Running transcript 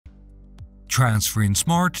Transferring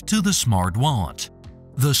Smart to the Smart Wallet.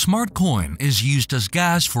 The Smart Coin is used as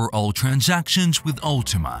gas for all transactions with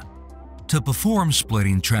ULTIMA. To perform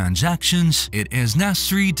splitting transactions, it is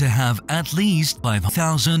necessary to have at least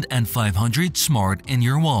 5,500 Smart in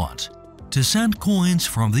your wallet. To send coins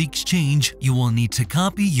from the exchange, you will need to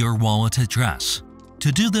copy your wallet address.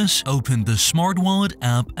 To do this, open the Smart Wallet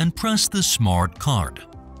app and press the Smart card.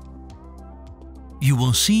 You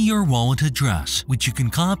will see your wallet address, which you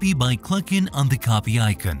can copy by clicking on the copy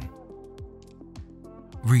icon.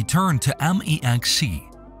 Return to MEXC.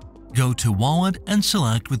 Go to Wallet and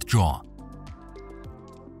select Withdraw.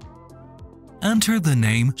 Enter the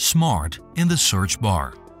name Smart in the search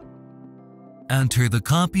bar. Enter the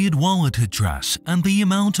copied wallet address and the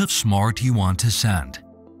amount of Smart you want to send.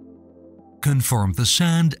 Confirm the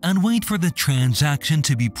send and wait for the transaction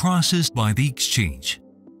to be processed by the exchange.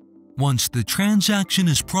 Once the transaction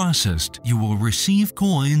is processed, you will receive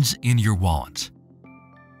coins in your wallet.